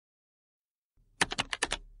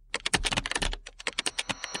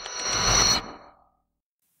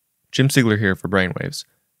Jim Sigler here for Brainwaves.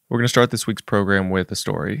 We're going to start this week's program with a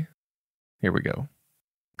story. Here we go.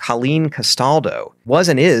 Colleen Castaldo was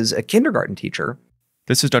and is a kindergarten teacher.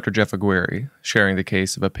 This is Dr. Geoffrey Aguirre sharing the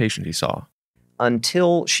case of a patient he saw.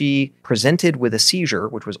 Until she presented with a seizure,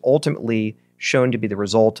 which was ultimately shown to be the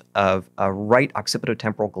result of a right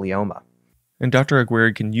occipitotemporal glioma. And Dr.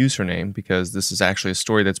 Aguirre can use her name because this is actually a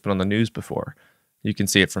story that's been on the news before. You can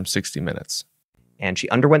see it from 60 Minutes. And she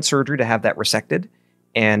underwent surgery to have that resected.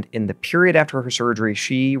 And in the period after her surgery,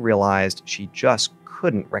 she realized she just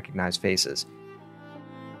couldn't recognize faces.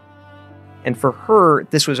 And for her,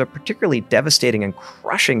 this was a particularly devastating and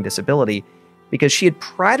crushing disability because she had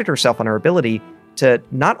prided herself on her ability to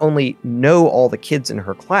not only know all the kids in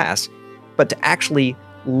her class, but to actually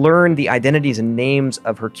learn the identities and names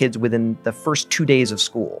of her kids within the first 2 days of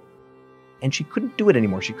school. And she couldn't do it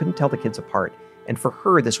anymore. She couldn't tell the kids apart. And for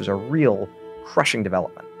her, this was a real crushing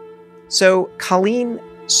development. So Colleen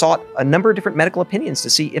sought a number of different medical opinions to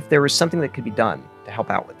see if there was something that could be done to help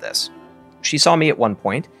out with this. She saw me at one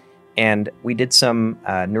point, and we did some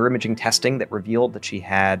neuroimaging testing that revealed that she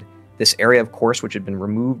had this area of course which had been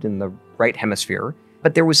removed in the right hemisphere,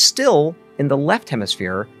 but there was still in the left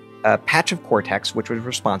hemisphere a patch of cortex which was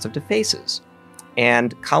responsive to faces.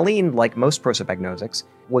 And Colleen, like most prosopagnosics,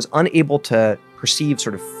 was unable to perceive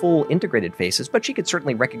sort of full integrated faces, but she could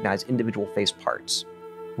certainly recognize individual face parts.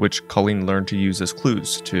 Which Colleen learned to use as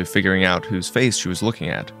clues to figuring out whose face she was looking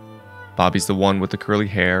at. Bobby's the one with the curly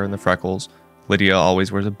hair and the freckles. Lydia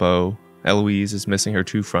always wears a bow. Eloise is missing her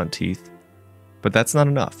 2 front teeth. But that's not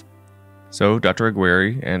enough. So Dr.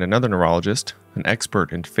 Aguirre and another neurologist, an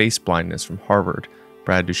expert in face blindness from Harvard,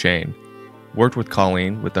 Brad Duchesne, worked with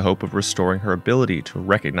Colleen with the hope of restoring her ability to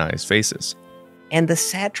recognize faces. And the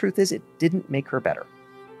sad truth is it didn't make her better.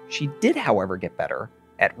 She did, however, get better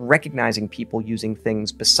at recognizing people using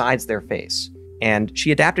things besides their face. And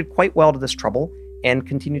she adapted quite well to this trouble and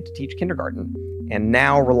continued to teach kindergarten. And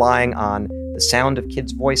now relying on the sound of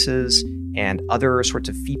kids' voices and other sorts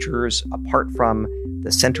of features apart from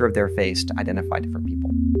the center of their face to identify different people.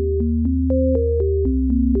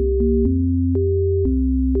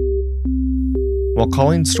 While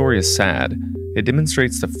Colleen's story is sad, it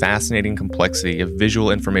demonstrates the fascinating complexity of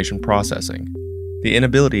visual information processing, the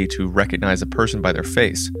inability to recognize a person by their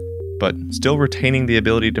face, but still retaining the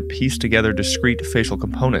ability to piece together discrete facial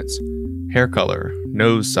components, hair color,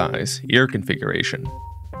 nose size, ear configuration,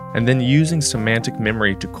 and then using semantic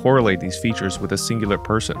memory to correlate these features with a singular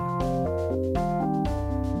person.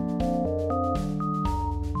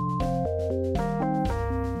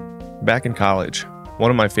 Back in college,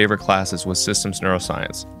 one of my favorite classes was systems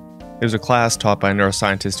neuroscience. It was a class taught by a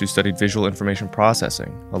neuroscientist who studied visual information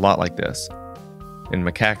processing, a lot like this, in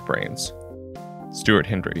macaque brains. Stuart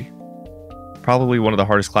Hendry. Probably one of the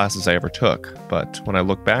hardest classes I ever took, but when I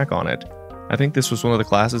look back on it, I think this was one of the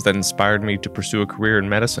classes that inspired me to pursue a career in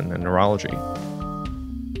medicine and neurology.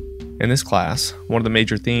 In this class, one of the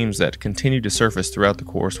major themes that continued to surface throughout the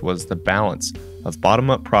course was the balance of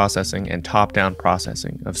bottom-up processing and top-down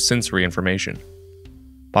processing of sensory information.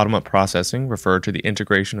 Bottom-up processing referred to the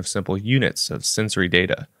integration of simple units of sensory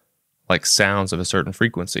data, like sounds of a certain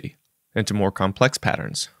frequency, into more complex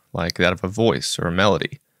patterns, like that of a voice or a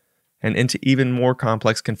melody, and into even more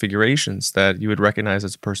complex configurations that you would recognize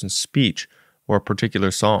as a person's speech or a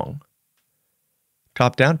particular song.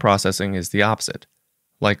 Top-down processing is the opposite,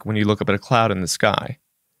 like when you look up at a cloud in the sky,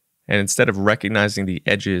 and instead of recognizing the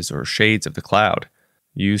edges or shades of the cloud,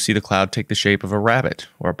 you see the cloud take the shape of a rabbit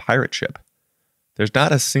or a pirate ship. There's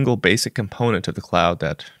not a single basic component of the cloud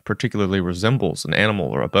that particularly resembles an animal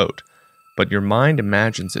or a boat, but your mind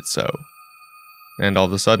imagines it so. And all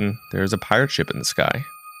of a sudden, there's a pirate ship in the sky.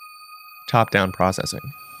 Top-down processing.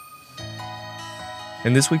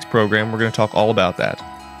 In this week's program, we're going to talk all about that,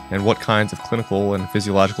 and what kinds of clinical and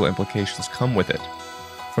physiological implications come with it,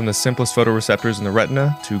 from the simplest photoreceptors in the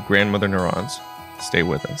retina to grandmother neurons. Stay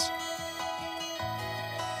with us.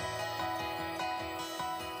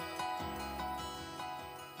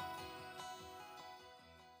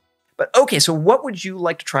 But okay, so what would you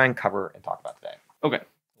like to try and cover and talk about today? Okay.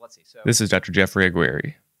 Let's see. This is Dr. Geoffrey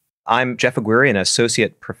Aguirre. I'm Geoff Aguirre, an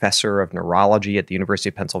associate professor of neurology at the University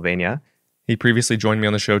of Pennsylvania. He previously joined me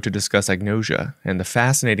on the show to discuss agnosia and the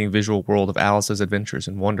fascinating visual world of Alice's Adventures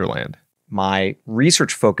in Wonderland. My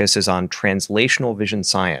research focus is on translational vision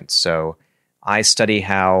science. So I study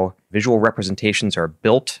how visual representations are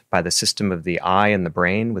built by the system of the eye and the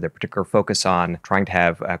brain, with a particular focus on trying to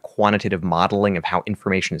have a quantitative modeling of how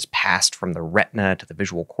information is passed from the retina to the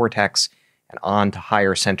visual cortex and on to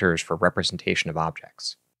higher centers for representation of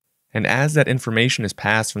objects. And as that information is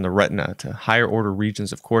passed from the retina to higher order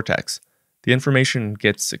regions of cortex, the information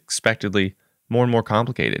gets expectedly more and more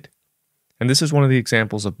complicated. And this is one of the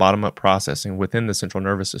examples of bottom-up processing within the central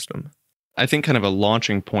nervous system. I think kind of a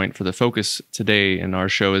launching point for the focus today in our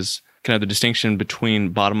show is kind of the distinction between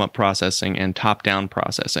bottom-up processing and top-down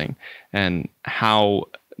processing, and how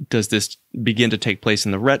does this begin to take place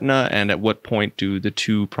in the retina, and at what point do the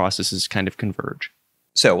two processes kind of converge?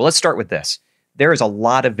 So let's start with this. There is a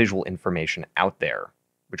lot of visual information out there,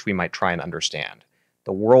 which we might try and understand.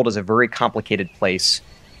 The world is a very complicated place.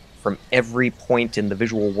 From every point in the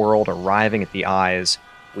visual world arriving at the eyes,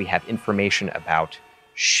 we have information about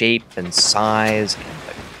shape and size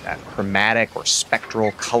and the chromatic or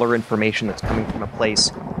spectral color information that's coming from a place,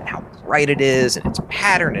 and how bright it is, and its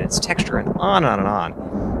pattern and its texture, and on and on and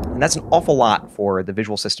on. And that's an awful lot for the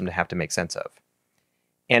visual system to have to make sense of.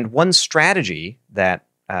 And one strategy that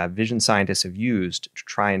vision scientists have used to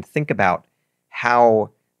try and think about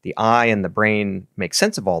how the eye and the brain make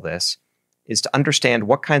sense of all this is to understand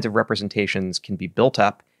what kinds of representations can be built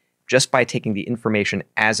up just by taking the information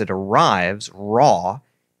as it arrives raw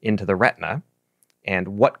into the retina, and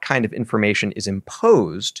what kind of information is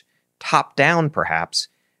imposed top-down, perhaps,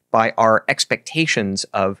 by our expectations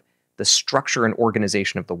of the structure and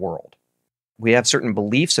organization of the world. We have certain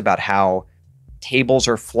beliefs about how tables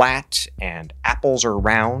are flat and apples are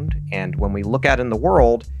round, and when we look out in the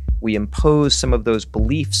world, we impose some of those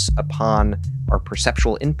beliefs upon our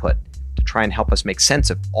perceptual input to try and help us make sense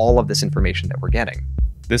of all of this information that we're getting.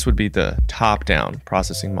 This would be the top-down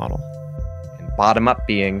processing model. And bottom-up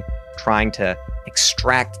being trying to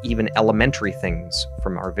extract even elementary things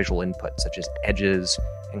from our visual input, such as edges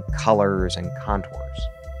and colors and contours.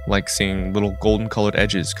 Like seeing little golden-colored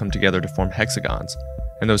edges come together to form hexagons,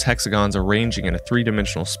 and those hexagons arranging in a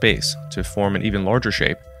three-dimensional space to form an even larger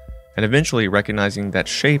shape, and eventually recognizing that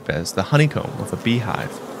shape as the honeycomb of a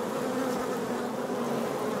beehive.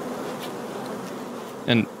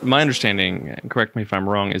 And my understanding, and correct me if I'm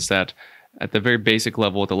wrong, is that at the very basic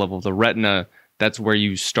level, at the level of the retina, that's where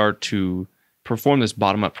you start to perform this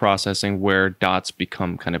bottom-up processing where dots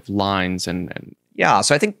become kind of lines and... Yeah,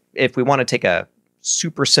 so I think if we want to take a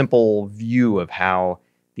super simple view of how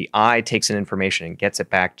the eye takes in information and gets it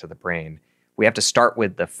back to the brain, we have to start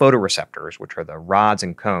with the photoreceptors, which are the rods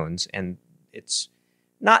and cones, and it's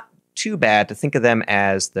not too bad to think of them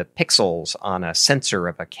as the pixels on a sensor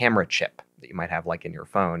of a camera chip that you might have like in your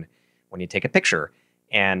phone when you take a picture.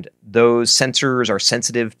 And those sensors are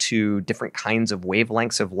sensitive to different kinds of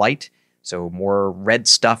wavelengths of light. So more red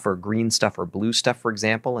stuff or green stuff or blue stuff, for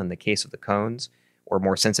example, in the case of the cones, or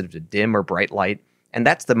more sensitive to dim or bright light. And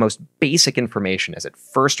that's the most basic information as it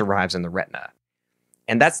first arrives in the retina.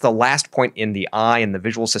 And that's the last point in the eye and the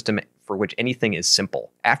visual system for which anything is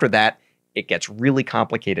simple. After that, it gets really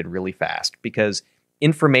complicated really fast, because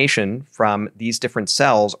information from these different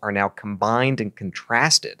cells are now combined and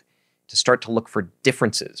contrasted to start to look for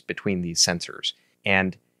differences between these sensors.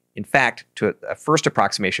 And in fact, to a first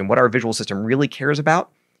approximation, what our visual system really cares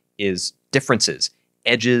about is differences,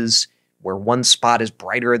 edges, where one spot is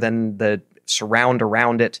brighter than the surround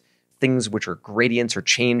around it, things which are gradients or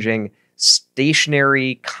changing,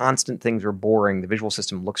 stationary, constant things are boring. The visual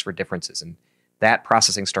system looks for differences, and that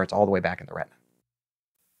processing starts all the way back in the retina.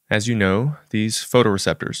 As you know, these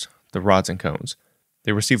photoreceptors, the rods and cones,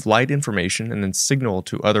 they receive light information and then signal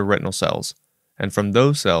to other retinal cells, and from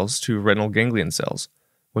those cells to retinal ganglion cells,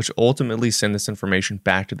 which ultimately send this information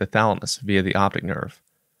back to the thalamus via the optic nerve.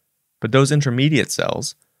 But those intermediate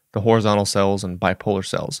cells, the horizontal cells and bipolar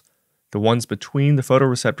cells, the ones between the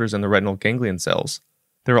photoreceptors and the retinal ganglion cells,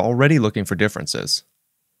 they're already looking for differences.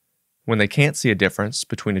 When they can't see a difference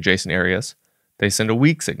between adjacent areas, they send a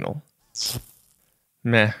weak signal.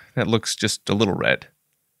 Meh, that looks just a little red.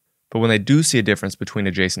 But when they do see a difference between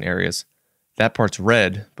adjacent areas, that part's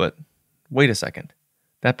red, but wait a second,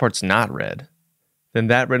 that part's not red. Then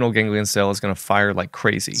that retinal ganglion cell is going to fire like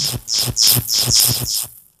crazy.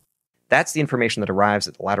 That's the information that arrives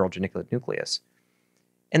at the lateral geniculate nucleus.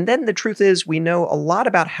 And then the truth is, we know a lot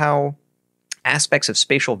about how aspects of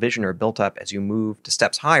spatial vision are built up as you move to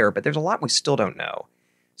steps higher, but there's a lot we still don't know.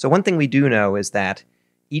 So one thing we do know is that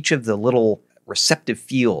each of the little receptive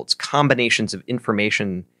fields, combinations of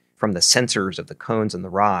information from the sensors of the cones and the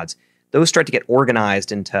rods, those start to get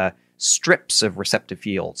organized into strips of receptive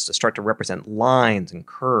fields to start to represent lines and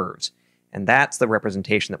curves. And that's the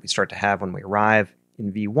representation that we start to have when we arrive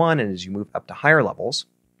in V1 and as you move up to higher levels.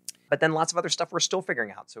 But then lots of other stuff we're still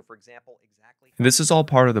figuring out. So for example, exactly... This is all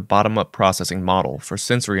part of the bottom-up processing model for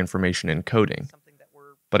sensory information encoding.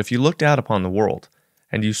 But if you looked out upon the world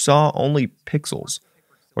and you saw only pixels,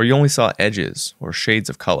 or you only saw edges or shades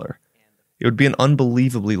of color, it would be an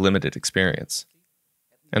unbelievably limited experience.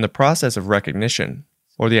 And the process of recognition,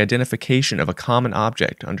 or the identification of a common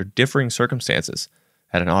object under differing circumstances,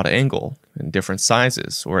 at an odd angle, in different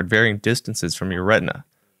sizes, or at varying distances from your retina.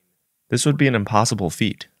 This would be an impossible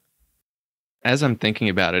feat. As I'm thinking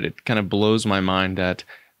about it, it kind of blows my mind that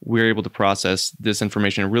we're able to process this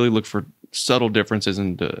information and really look for subtle differences,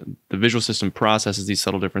 and the visual system processes these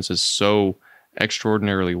subtle differences so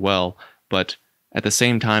extraordinarily well. But at the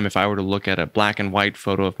same time, if I were to look at a black and white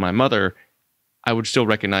photo of my mother, I would still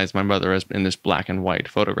recognize my mother as in this black and white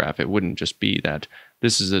photograph. It wouldn't just be that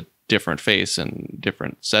this is a different face and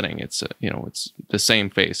different setting. It's it's the same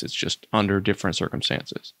face. It's just under different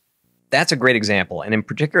circumstances. That's a great example. And in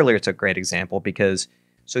particular, it's a great example because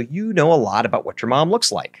so you know a lot about what your mom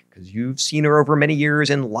looks like because you've seen her over many years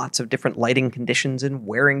in lots of different lighting conditions and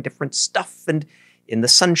wearing different stuff and in the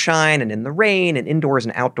sunshine and in the rain and indoors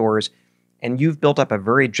and outdoors. And you've built up a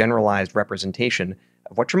very generalized representation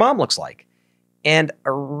of what your mom looks like. And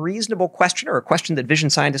a reasonable question, or a question that vision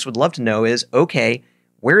scientists would love to know is, okay,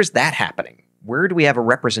 where's that happening? Where do we have a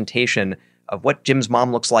representation of what Jim's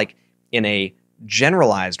mom looks like in a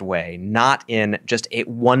generalized way, not in just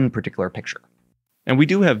one particular picture? And we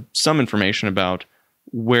do have some information about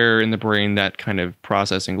where in the brain that kind of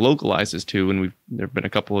processing localizes to, and there have been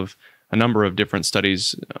a number of different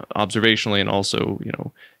studies observationally and also,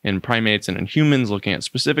 in primates and in humans looking at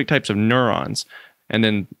specific types of neurons. And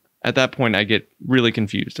then at that point, I get really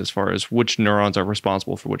confused as far as which neurons are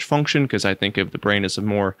responsible for which function, because I think of the brain as a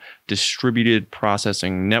more distributed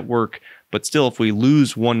processing network. But still, if we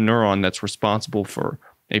lose one neuron that's responsible for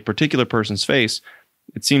a particular person's face,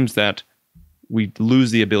 it seems that we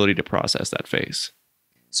lose the ability to process that face.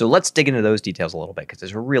 So let's dig into those details a little bit, because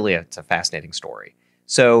it's a fascinating story.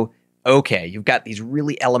 So, okay, you've got these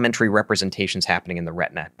really elementary representations happening in the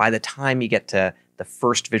retina. By the time you get to the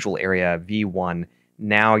first visual area, V1,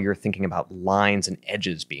 now you're thinking about lines and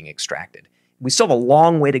edges being extracted. We still have a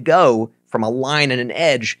long way to go from a line and an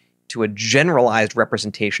edge to a generalized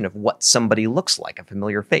representation of what somebody looks like, a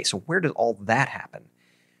familiar face. So where does all that happen?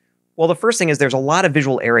 Well, the first thing is there's a lot of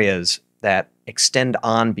visual areas that extend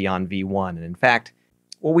on beyond V1. And in fact,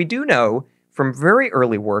 what we do know from very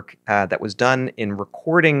early work that was done in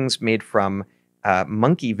recordings made from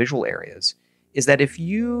monkey visual areas is that if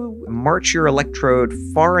you march your electrode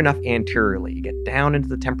far enough anteriorly, you get down into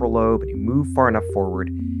the temporal lobe and you move far enough forward,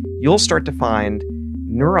 you'll start to find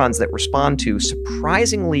neurons that respond to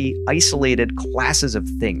surprisingly isolated classes of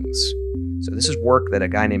things. So this is work that a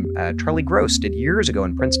guy named Charlie Gross did years ago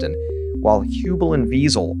in Princeton, while Hubel and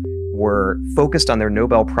Wiesel were focused on their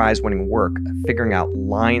Nobel Prize-winning work of figuring out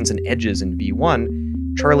lines and edges in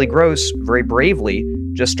V1. Charlie Gross, very bravely,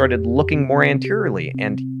 just started looking more anteriorly,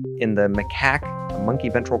 and in the macaque, monkey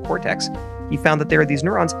ventral cortex, he found that there are these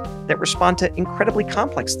neurons that respond to incredibly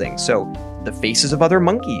complex things. So the faces of other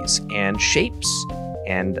monkeys and shapes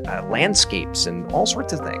and landscapes and all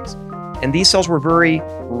sorts of things. And these cells were very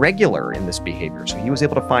regular in this behavior. So he was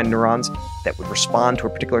able to find neurons that would respond to a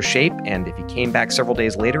particular shape. And if he came back several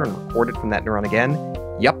days later and recorded from that neuron again,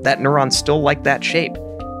 yep, that neuron still liked that shape.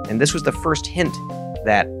 And this was the first hint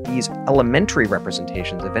that these elementary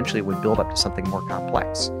representations eventually would build up to something more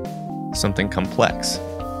complex. Something complex,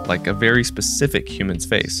 like a very specific human's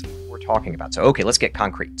face. We're talking about. So, okay, let's get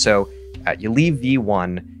concrete. So you leave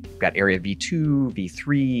V1, you've got area V2,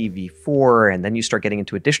 V3, V4, and then you start getting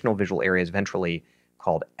into additional visual areas ventrally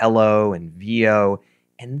called LO and VO.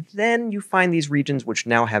 And then you find these regions which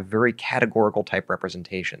now have very categorical type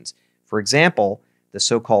representations. For example, the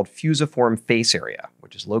so-called fusiform face area,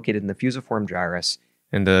 which is located in the fusiform gyrus.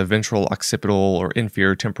 In the ventral occipital or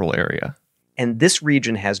inferior temporal area. And this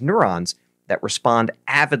region has neurons that respond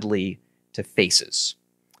avidly to faces.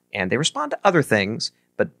 And they respond to other things,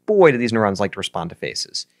 but boy, do these neurons like to respond to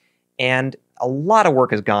faces. And a lot of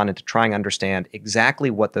work has gone into trying to understand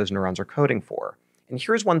exactly what those neurons are coding for. And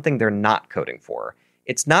here's one thing they're not coding for.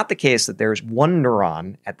 It's not the case that there's one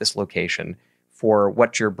neuron at this location for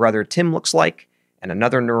what your brother Tim looks like, and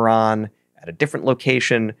another neuron at a different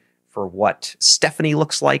location for what Stephanie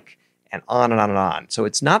looks like, and on and on and on. So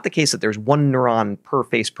it's not the case that there's one neuron per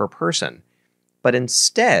face per person, but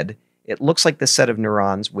instead, it looks like the set of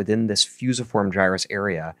neurons within this fusiform gyrus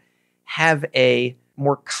area have a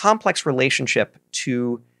more complex relationship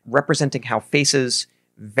to representing how faces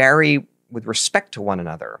vary with respect to one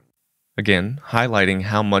another. Again, highlighting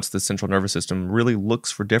how much the central nervous system really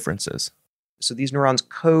looks for differences. So these neurons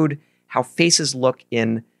code how faces look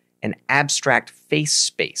in an abstract face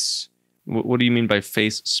space. What do you mean by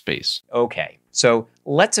face space? Okay, so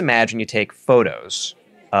let's imagine you take photos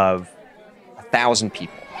of 1,000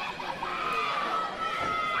 people.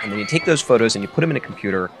 And then you take those photos and you put them in a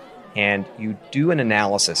computer, and you do an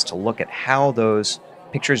analysis to look at how those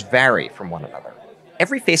pictures vary from one another.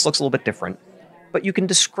 Every face looks a little bit different, but you can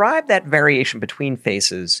describe that variation between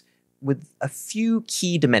faces with a few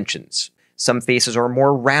key dimensions. Some faces are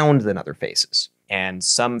more round than other faces, and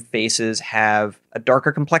some faces have a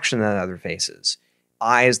darker complexion than other faces,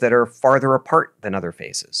 eyes that are farther apart than other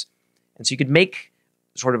faces. And so you could make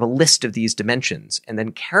sort of a list of these dimensions and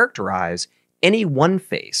then characterize any one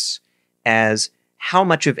face as how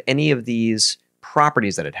much of any of these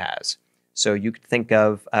properties that it has. So you could think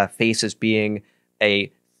of a face as being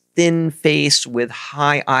a thin face with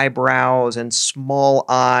high eyebrows and small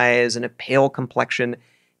eyes and a pale complexion,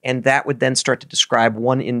 and that would then start to describe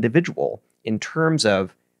one individual in terms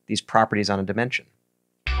of these properties on a dimension.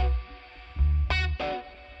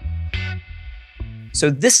 So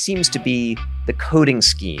this seems to be the coding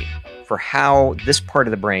scheme for how this part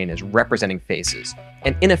of the brain is representing faces.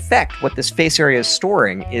 And in effect, what this face area is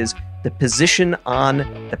storing is the position on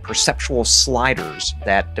the perceptual sliders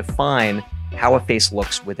that define how a face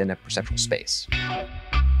looks within a perceptual space.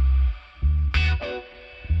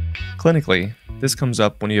 Clinically, this comes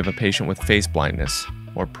up when you have a patient with face blindness,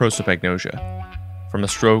 or prosopagnosia, from a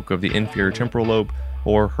stroke of the inferior temporal lobe,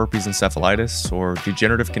 or herpes encephalitis, or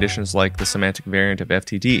degenerative conditions like the semantic variant of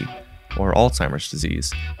FTD, or Alzheimer's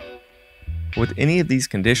disease. With any of these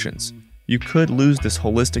conditions, you could lose this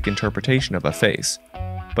holistic interpretation of a face,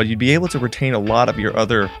 but you'd be able to retain a lot of your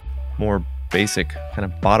other, more basic, kind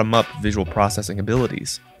of bottom-up visual processing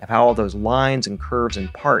abilities. Of how all those lines and curves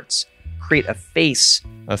and parts create a face.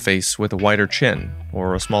 A face with a wider chin,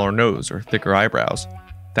 or a smaller nose, or thicker eyebrows.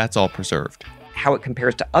 That's all preserved. How it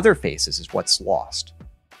compares to other faces is what's lost.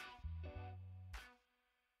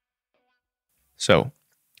 So,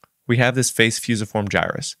 we have this face fusiform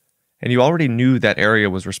gyrus, and you already knew that area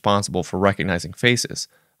was responsible for recognizing faces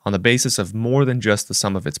on the basis of more than just the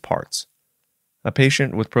sum of its parts. A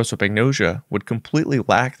patient with prosopagnosia would completely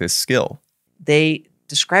lack this skill. They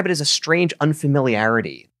describe it as a strange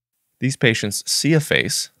unfamiliarity. These patients see a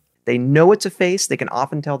face. They know it's a face. They can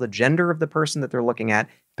often tell the gender of the person that they're looking at.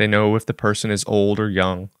 They know if the person is old or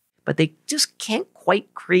young. But they just can't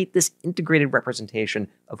quite create this integrated representation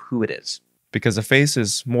of who it is. Because a face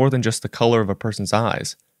is more than just the color of a person's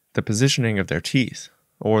eyes, the positioning of their teeth,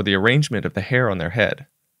 or the arrangement of the hair on their head.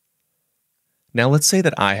 Now let's say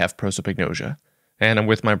that I have prosopagnosia, and I'm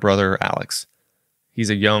with my brother Alex. He's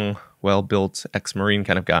a young, well-built, ex-Marine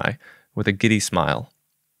kind of guy with a giddy smile.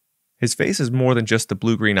 His face is more than just the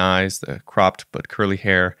blue-green eyes, the cropped but curly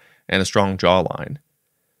hair, and a strong jawline.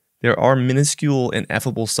 There are minuscule,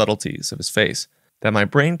 ineffable subtleties of his face that my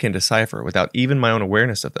brain can decipher without even my own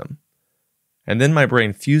awareness of them. And then my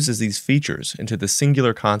brain fuses these features into the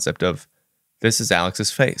singular concept of, this is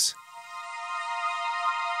Alex's face.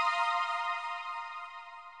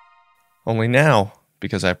 Only now,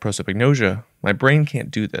 because I have prosopagnosia, my brain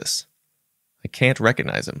can't do this. I can't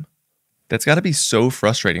recognize him. That's got to be so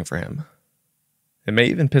frustrating for him. It may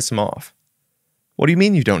even piss him off. What do you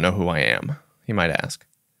mean you don't know who I am? He might ask.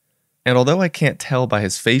 And although I can't tell by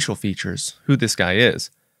his facial features who this guy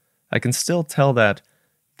is, I can still tell that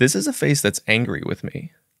this is a face that's angry with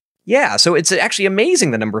me. Yeah, so it's actually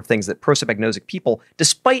amazing the number of things that prosopagnosic people,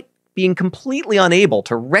 despite being completely unable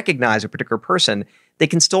to recognize a particular person, they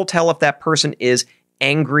can still tell if that person is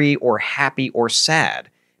angry or happy or sad,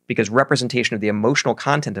 because representation of the emotional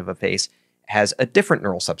content of a face has a different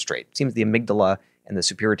neural substrate. It seems the amygdala and the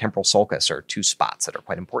superior temporal sulcus are two spots that are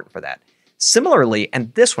quite important for that. Similarly,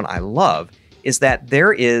 and this one I love, is that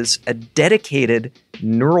there is a dedicated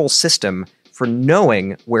neural system for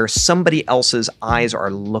knowing where somebody else's eyes are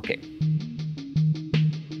looking.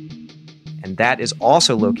 And that is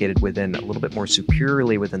also located within, a little bit more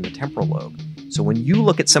superiorly within the temporal lobe. So when you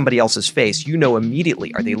look at somebody else's face, you know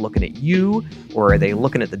immediately, are they looking at you or are they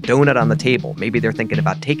looking at the donut on the table? Maybe they're thinking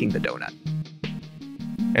about taking the donut.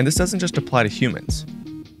 And this doesn't just apply to humans.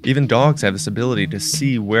 Even dogs have this ability to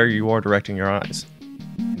see where you are directing your eyes.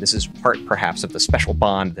 And this is part, perhaps, of the special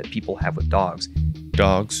bond that people have with dogs.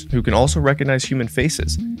 Dogs who can also recognize human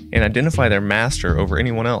faces and identify their master over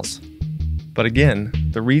anyone else. But again,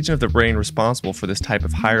 the region of the brain responsible for this type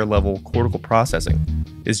of higher-level cortical processing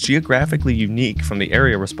is geographically unique from the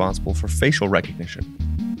area responsible for facial recognition.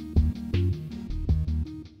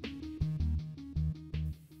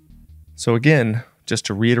 So again, just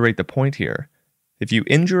to reiterate the point here, if you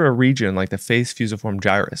injure a region like the face fusiform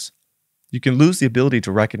gyrus, you can lose the ability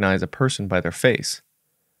to recognize a person by their face,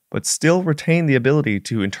 but still retain the ability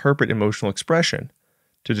to interpret emotional expression,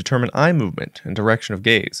 to determine eye movement and direction of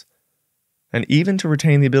gaze, and even to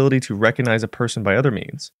retain the ability to recognize a person by other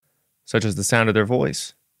means, such as the sound of their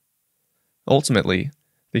voice. Ultimately,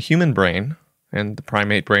 The human brain, and the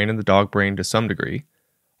primate brain and the dog brain to some degree,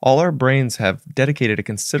 all our brains have dedicated a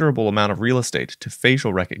considerable amount of real estate to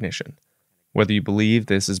facial recognition. Whether you believe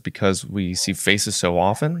this is because we see faces so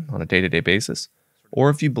often on a day-to-day basis, or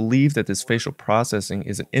if you believe that this facial processing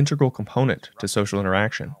is an integral component to social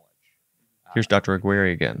interaction. Here's Dr.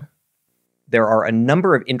 Aguirre again. There are a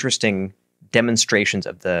number of interesting demonstrations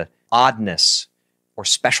of the oddness or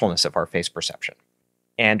specialness of our face perception.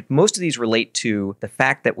 And most of these relate to the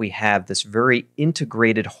fact that we have this very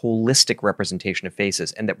integrated, holistic representation of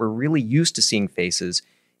faces, and that we're really used to seeing faces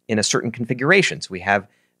in a certain configuration. So we have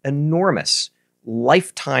enormous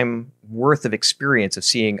lifetime worth of experience of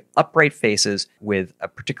seeing upright faces with a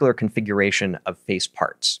particular configuration of face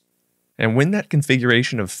parts. And when that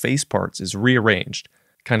configuration of face parts is rearranged,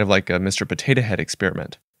 kind of like a Mr. Potato Head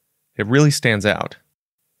experiment, it really stands out.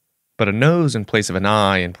 But a nose in place of an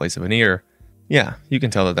eye in place of an ear, yeah, you can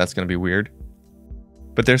tell that that's going to be weird.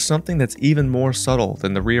 But there's something that's even more subtle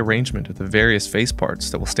than the rearrangement of the various face parts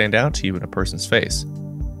that will stand out to you in a person's face.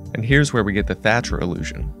 And here's where we get the Thatcher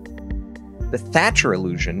illusion. The Thatcher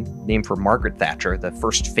illusion, named for Margaret Thatcher, the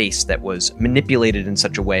first face that was manipulated in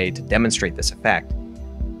such a way to demonstrate this effect,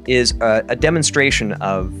 is a demonstration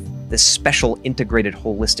of this special integrated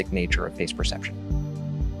holistic nature of face perception.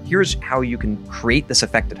 Here's how you can create this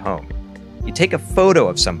effect at home. You take a photo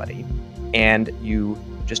of somebody and you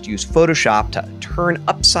just use Photoshop to turn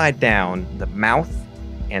upside down the mouth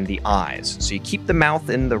and the eyes. So you keep the mouth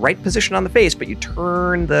in the right position on the face, but you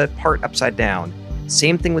turn the part upside down.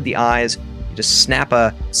 Same thing with the eyes. You just snap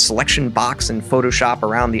a selection box in Photoshop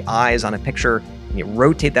around the eyes on a picture, and you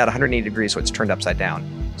rotate that 180 degrees so it's turned upside down.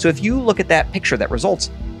 So if you look at that picture that results,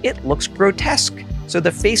 it looks grotesque. So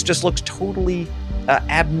the face just looks totally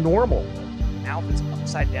abnormal. The mouth is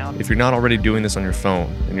upside down. If you're not already doing this on your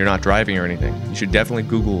phone and you're not driving or anything, you should definitely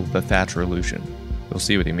Google the Thatcher illusion. You'll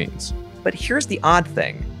see what he means. But here's the odd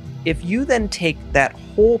thing. If you then take that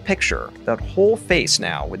whole picture, that whole face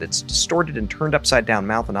now with its distorted and turned upside down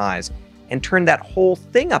mouth and eyes, and turn that whole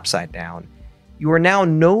thing upside down, you are now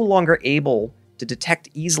no longer able to detect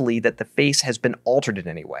easily that the face has been altered in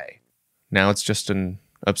any way. Now it's just an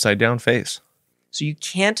upside down face. So you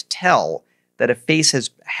can't tell that a face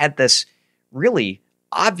has had this really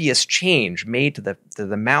obvious change made to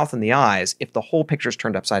the mouth and the eyes if the whole picture's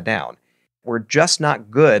turned upside down. We're just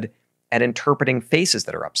not good at interpreting faces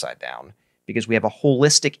that are upside down because we have a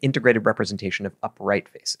holistic, integrated representation of upright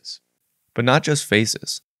faces. But not just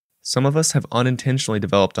faces. Some of us have unintentionally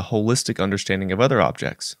developed a holistic understanding of other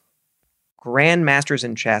objects. Grandmasters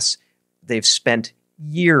in chess, they've spent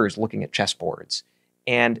years looking at chessboards,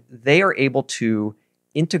 and they are able to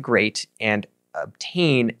integrate and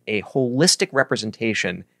obtain a holistic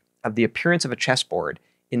representation of the appearance of a chessboard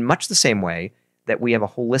in much the same way that we have a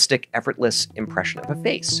holistic, effortless impression of a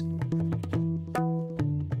face.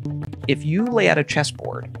 If you lay out a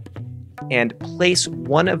chessboard and place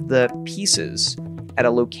one of the pieces at a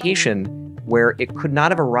location where it could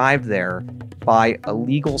not have arrived there by a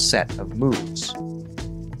legal set of moves,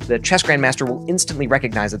 the chess grandmaster will instantly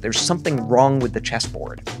recognize that there's something wrong with the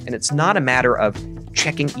chessboard. And it's not a matter of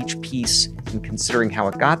checking each piece and considering how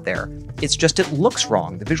it got there. It's just it looks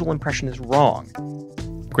wrong. The visual impression is wrong.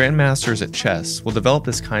 Grandmasters at chess will develop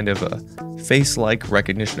this kind of a face-like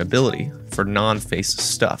recognition ability for non-face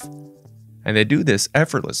stuff. And they do this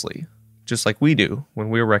effortlessly, just like we do when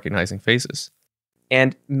we're recognizing faces.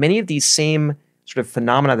 And many of these same sort of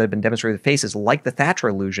phenomena that have been demonstrated with faces, like the Thatcher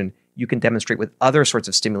illusion, you can demonstrate with other sorts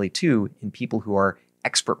of stimuli too in people who are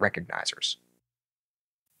expert recognizers.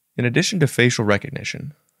 In addition to facial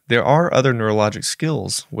recognition, there are other neurologic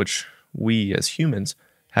skills which we as humans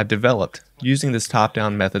have developed using this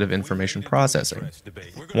top-down method of information processing,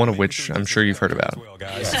 one of which I'm sure you've heard about.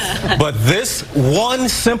 But this one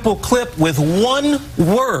simple clip with one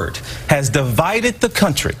word has divided the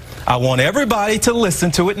country. I want everybody to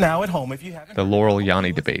listen to it now at home if you haven't. The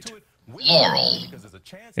Laurel-Yanni debate. Laurel.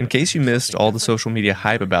 In case you missed all the social media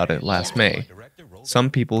hype about it last May, some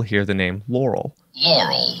people hear the name Laurel.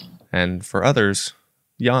 Laurel. And for others,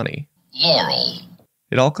 Yanni. Laurel.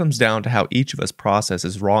 It all comes down to how each of us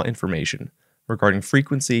processes raw information regarding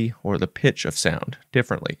frequency or the pitch of sound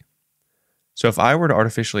differently. So if I were to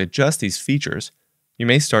artificially adjust these features, you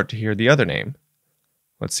may start to hear the other name.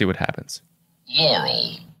 Let's see what happens.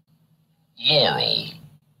 Laurel. Laurel.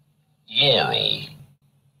 Laurel.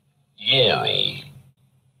 Laurel.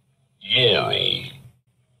 Laurel.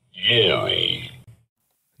 Laurel.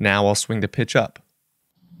 Now I'll swing the pitch up.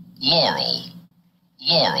 Laurel.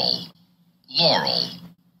 Laurel. Laurel.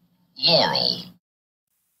 Laurel.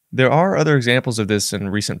 There are other examples of this in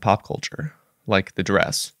recent pop culture, like the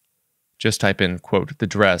dress. Just type in, quote, the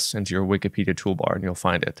dress into your Wikipedia toolbar and you'll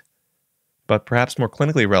find it. But perhaps more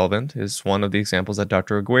clinically relevant is one of the examples that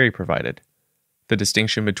Dr. Aguirre provided, the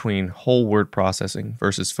distinction between whole word processing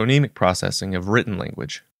versus phonemic processing of written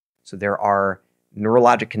language. So there are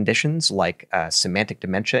neurologic conditions like semantic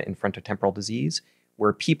dementia in frontotemporal disease,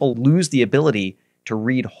 where people lose the ability to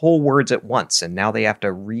read whole words at once, and now they have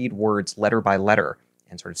to read words letter by letter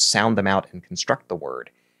and sort of sound them out and construct the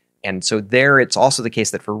word. And so there it's also the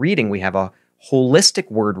case that for reading, we have a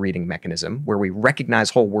holistic word reading mechanism where we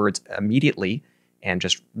recognize whole words immediately and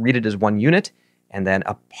just read it as one unit, and then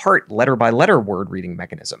a part letter by letter word reading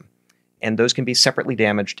mechanism. And those can be separately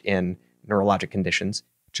damaged in neurologic conditions.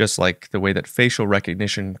 Just like the way that facial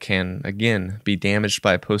recognition can, again, be damaged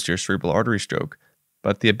by a posterior cerebral artery stroke,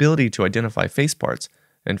 but the ability to identify face parts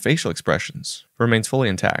and facial expressions remains fully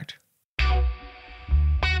intact.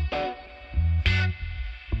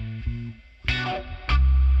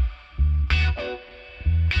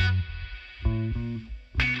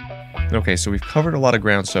 Okay, so we've covered a lot of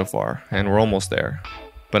ground so far, and we're almost there.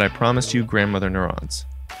 But I promised you grandmother neurons.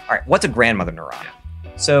 All right, what's a grandmother neuron?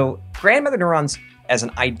 So grandmother neurons as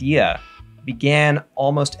an idea began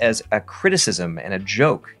almost as a criticism and a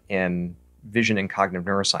joke in vision and cognitive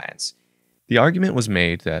neuroscience. The argument was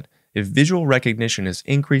made that if visual recognition is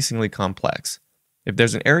increasingly complex, if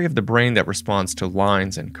there's an area of the brain that responds to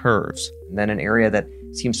lines and curves, and then an area that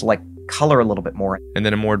seems to like color a little bit more, and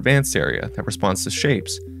then a more advanced area that responds to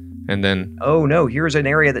shapes, and then, oh no, here's an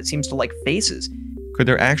area that seems to like faces. Could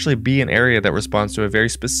there actually be an area that responds to a very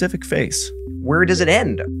specific face? Where does it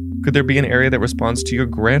end? Could there be an area that responds to your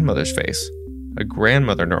grandmother's face? A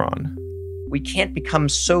grandmother neuron? We can't become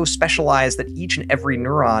so specialized that each and every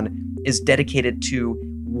neuron is dedicated to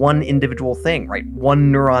one individual thing, right?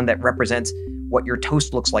 One neuron that represents what your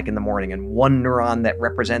toast looks like in the morning, and one neuron that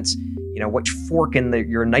represents, which fork in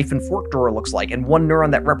your knife and fork drawer looks like, and one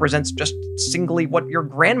neuron that represents just singly what your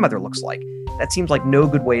grandmother looks like. That seems like no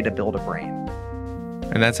good way to build a brain.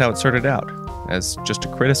 And that's how it started out, as just a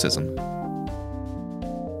criticism.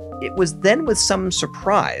 It was then with some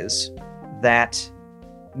surprise that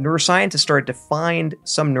neuroscientists started to find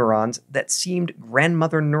some neurons that seemed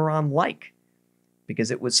grandmother neuron-like,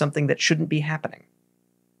 because it was something that shouldn't be happening.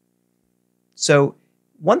 So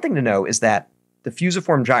one thing to know is that the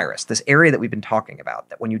fusiform gyrus, this area that we've been talking about,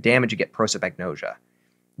 that when you damage, you get prosopagnosia,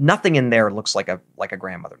 nothing in there looks like a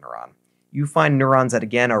grandmother neuron. You find neurons that,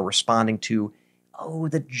 again, are responding to,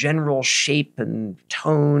 the general shape and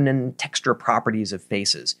tone and texture properties of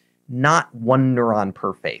faces, not one neuron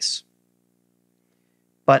per face.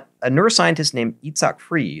 But a neuroscientist named Itzhak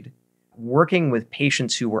Fried, working with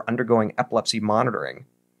patients who were undergoing epilepsy monitoring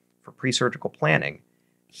for pre-surgical planning,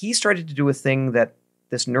 he started to do a thing that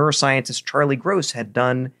this neuroscientist Charlie Gross had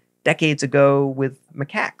done decades ago with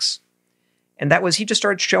macaques. And that was he just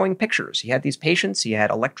started showing pictures. He had these patients, he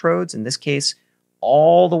had electrodes, in this case,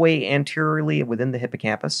 all the way anteriorly within the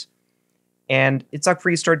hippocampus. And Itzhak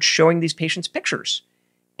Fried started showing these patients pictures.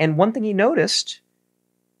 And one thing he noticed,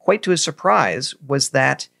 quite to his surprise, was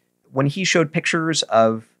that when he showed pictures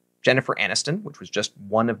of Jennifer Aniston, which was just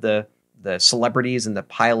one of the celebrities in the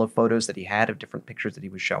pile of photos that he had of different pictures that he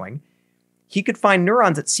was showing, he could find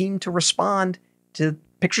neurons that seemed to respond to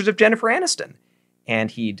pictures of Jennifer Aniston.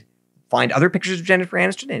 And he'd find other pictures of Jennifer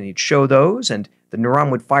Aniston, and he'd show those, and the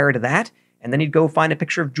neuron would fire to that. And then he'd go find a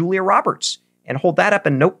picture of Julia Roberts and hold that up,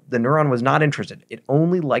 and nope, the neuron was not interested. It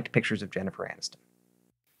only liked pictures of Jennifer Aniston.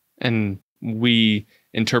 And we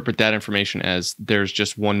interpret that information as there's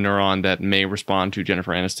just one neuron that may respond to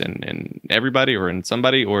Jennifer Aniston in everybody or in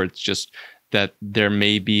somebody, or it's just that there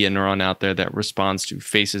may be a neuron out there that responds to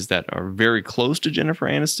faces that are very close to Jennifer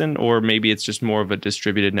Aniston, or maybe it's just more of a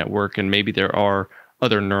distributed network and maybe there are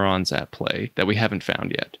other neurons at play that we haven't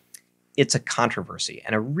found yet. It's a controversy,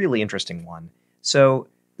 and a really interesting one. So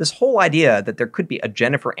this whole idea that there could be a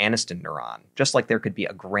Jennifer Aniston neuron, just like there could be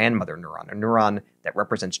a grandmother neuron, a neuron that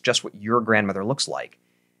represents just what your grandmother looks like,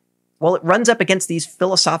 well, it runs up against these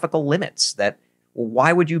philosophical limits that, well,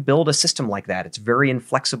 why would you build a system like that? It's very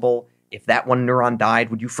inflexible. If that one neuron died,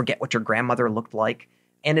 would you forget what your grandmother looked like?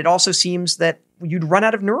 And it also seems that you'd run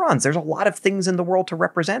out of neurons. There's a lot of things in the world to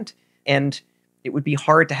represent, and it would be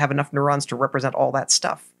hard to have enough neurons to represent all that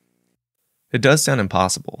stuff. It does sound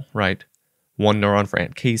impossible, right? One neuron for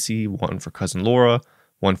Aunt Casey, one for Cousin Laura,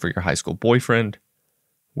 one for your high school boyfriend.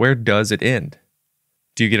 Where does it end?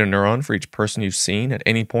 Do you get a neuron for each person you've seen at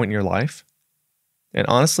any point in your life? And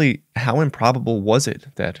honestly, how improbable was it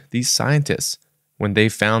that these scientists, when they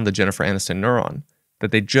found the Jennifer Aniston neuron,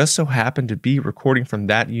 that they just so happened to be recording from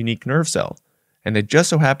that unique nerve cell, and they just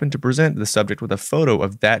so happened to present the subject with a photo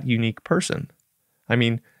of that unique person? I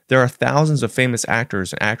mean, There are thousands of famous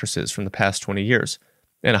actors and actresses from the past 20 years,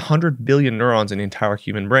 and 100 billion neurons in the entire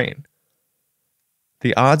human brain.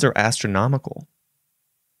 The odds are astronomical.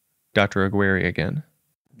 Dr. Aguirre again.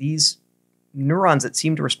 These neurons that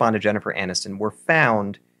seem to respond to Jennifer Aniston were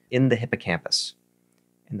found in the hippocampus.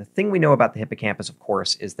 And the thing we know about the hippocampus, of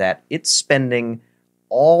course, is that it's spending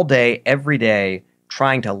all day, every day,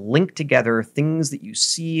 trying to link together things that you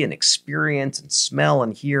see and experience and smell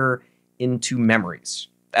and hear into memories.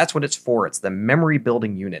 That's what it's for. It's the memory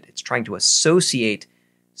building unit. It's trying to associate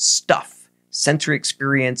stuff, sensory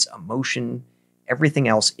experience, emotion, everything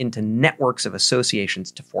else into networks of associations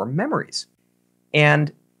to form memories.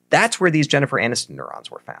 And that's where these Jennifer Aniston neurons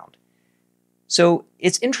were found. So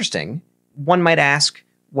it's interesting. One might ask,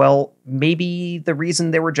 well, maybe the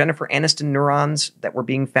reason there were Jennifer Aniston neurons that were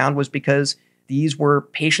being found was because these were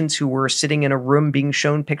patients who were sitting in a room being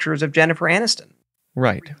shown pictures of Jennifer Aniston.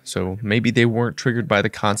 Right, so maybe they weren't triggered by the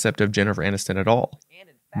concept of Jennifer Aniston at all.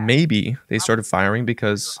 Maybe they started firing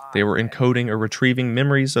because they were encoding or retrieving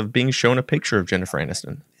memories of being shown a picture of Jennifer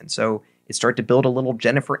Aniston. And so it started to build a little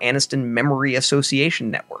Jennifer Aniston memory association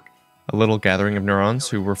network. A little gathering of neurons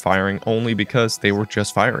who were firing only because they were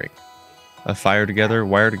just firing. A fire together,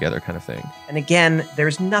 wire together kind of thing. And again,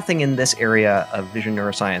 there's nothing in this area of vision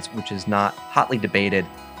neuroscience which is not hotly debated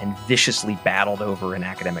and viciously battled over in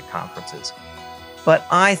academic conferences. But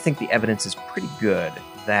I think the evidence is pretty good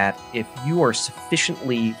that if you are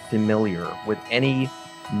sufficiently familiar with any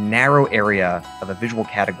narrow area of a visual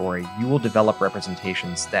category, you will develop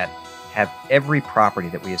representations that have every property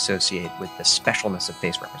that we associate with the specialness of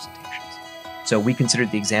face representations. So we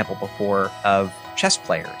considered the example before of chess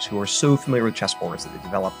players who are so familiar with chessboards that they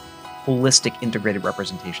develop holistic integrated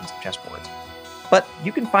representations of chessboards. But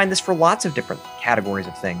you can find this for lots of different categories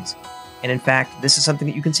of things. And in fact, this is something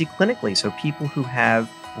that you can see clinically. So people who have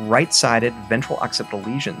right-sided ventral occipital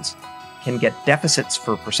lesions can get deficits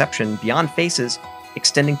for perception beyond faces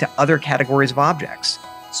extending to other categories of objects.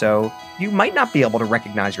 So you might not be able to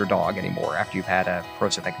recognize your dog anymore after you've had a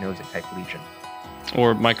prosopagnosic type lesion.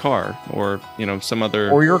 Or my car, or, some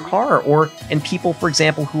other... Or your car, and people, for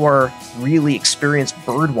example, who are really experienced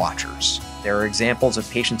bird watchers. There are examples of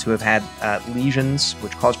patients who have had lesions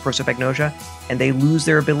which cause prosopagnosia, and they lose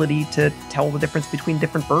their ability to tell the difference between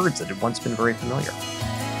different birds that had once been very familiar.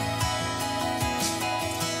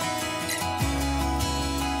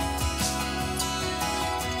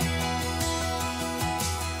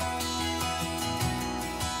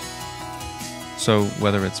 So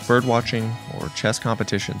whether it's bird watching or chess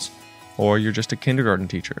competitions, or you're just a kindergarten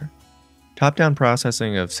teacher, top-down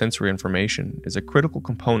processing of sensory information is a critical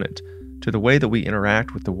component to the way that we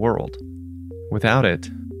interact with the world. Without it,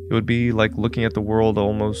 it would be like looking at the world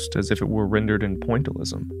almost as if it were rendered in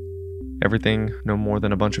pointillism. Everything no more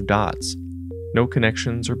than a bunch of dots. No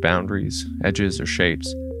connections or boundaries, edges or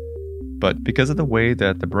shapes. But because of the way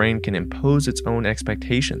that the brain can impose its own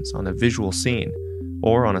expectations on a visual scene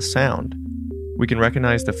or on a sound, we can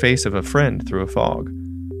recognize the face of a friend through a fog,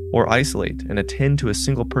 or isolate and attend to a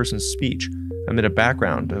single person's speech amid a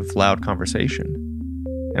background of loud conversation.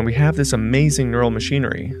 And we have this amazing neural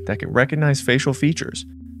machinery that can recognize facial features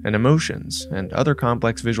and emotions and other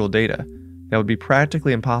complex visual data that would be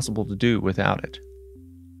practically impossible to do without it.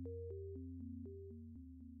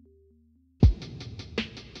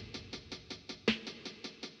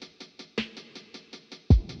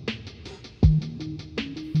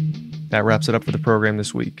 That wraps it up for the program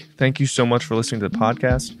this week. Thank you so much for listening to the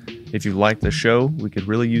podcast. If you like the show, we could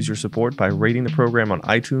really use your support by rating the program on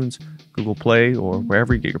iTunes, Google Play, or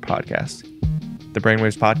wherever you get your podcasts. The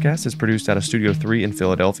Brainwaves podcast is produced out of Studio 3 in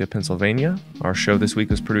Philadelphia, Pennsylvania. Our show this week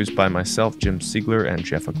was produced by myself, Jim Siegler, and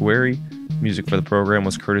Jeff Aguirre. Music for the program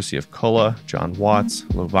was courtesy of Culla, John Watts,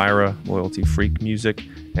 Lovira, Loyalty Freak Music,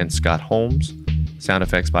 and Scott Holmes. Sound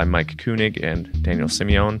effects by Mike Koenig and Daniel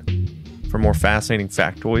Simeon. For more fascinating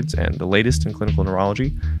factoids and the latest in clinical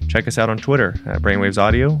neurology, check us out on Twitter at Brainwaves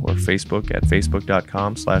Audio or Facebook at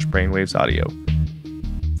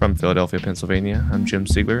facebook.com/brainwavesaudio. From Philadelphia, Pennsylvania, I'm Jim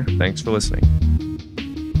Siegler. Thanks for listening.